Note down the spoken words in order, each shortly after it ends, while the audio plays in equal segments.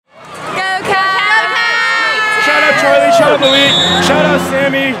out Malik. Shout out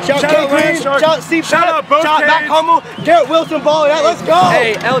Sammy. Shout out Green. Shout out Steve. Shout out Burke. Shout out Matt Hummel. Garrett Wilson, Baldwin. Let's go.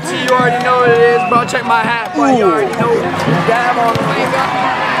 Hey, LT, you already know what it is, bro. Check my hat, but you already know. Dab on the way.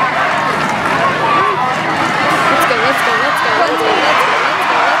 Let's go.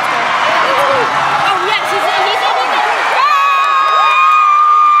 Oh, yes, he's in.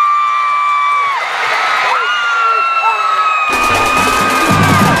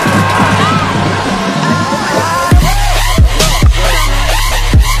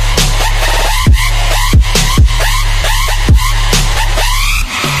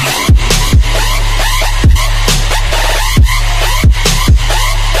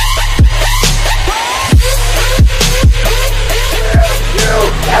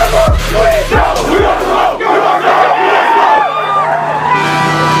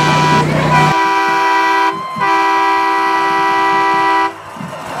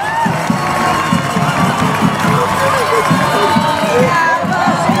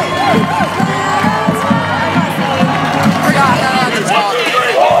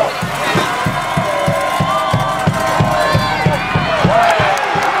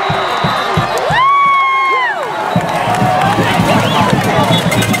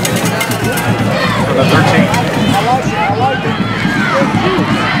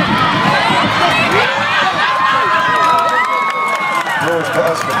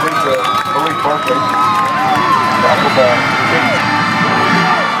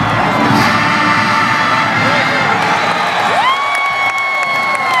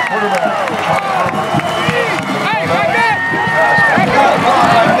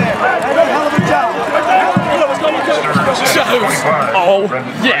 Oh,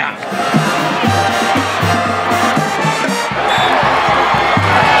 yeah.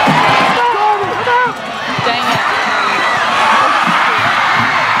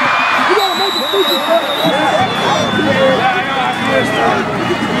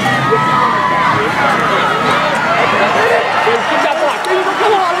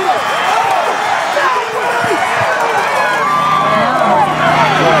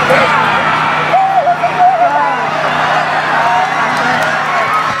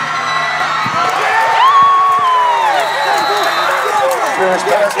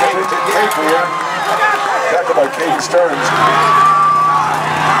 Tackled by Kate Stearns.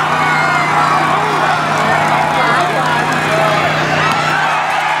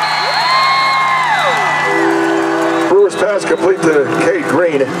 Brewers pass complete to Kate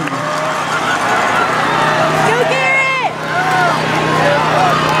Green. Go Garrett!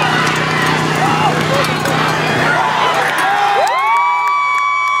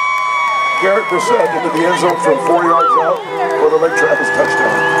 Garrett Brissett into the end zone from 4 yards out for the Lake Travis touchdown.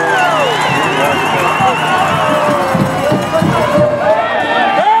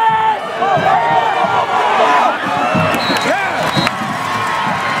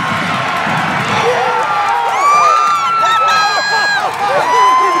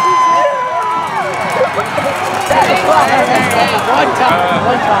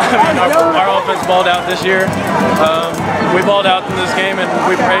 Our offense balled out this year. We balled out in this game, and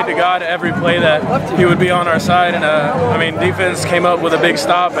we prayed to God every play that He would be on our side. And I mean, defense came up with a big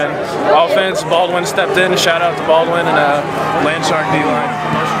stop, and offense, Baldwin stepped in. Shout out to Baldwin and Landshark D-line.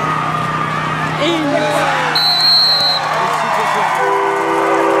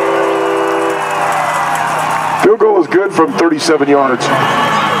 Field goal is good from 37 yards.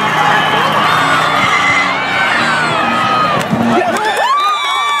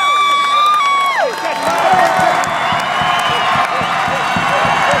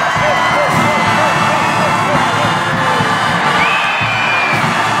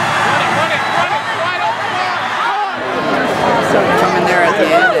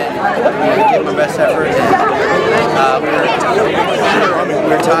 Give my best effort. We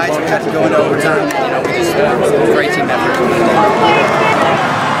were tied, so we had to go into overtime. You know, we just great team effort.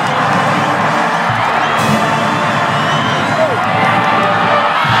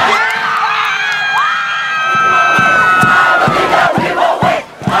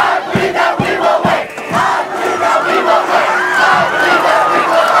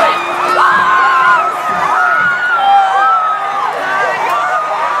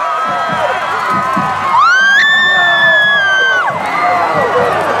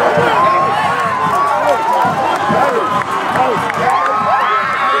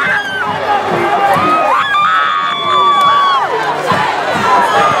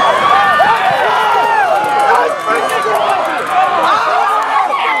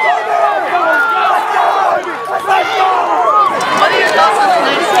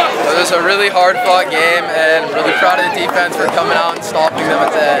 It was a really hard-fought game, and really proud of the defense for coming out and stopping them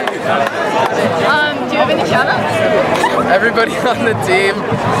at the end. Do you have have any shout-outs? Everybody on the team,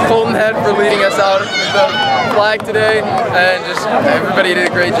 Colton Head for leading us out with the flag today, and just everybody did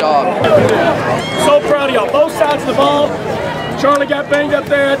a great job. So proud of y'all, both sides of the ball. Charlie got banged up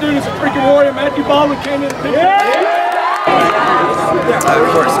there. That dude is a freaking warrior. Matthew Baldwin came in the picture. Of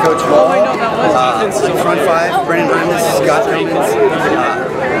course, Coach Wall, front five, Brendan Hymas, Scott Cummins,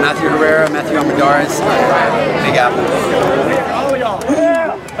 Matthew Herrera, Matthew Almadares, Big Apple. All of y'all.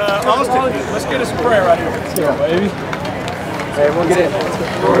 Austin, let's get us a prayer right here. Let's go, baby. Hey, we'll get it.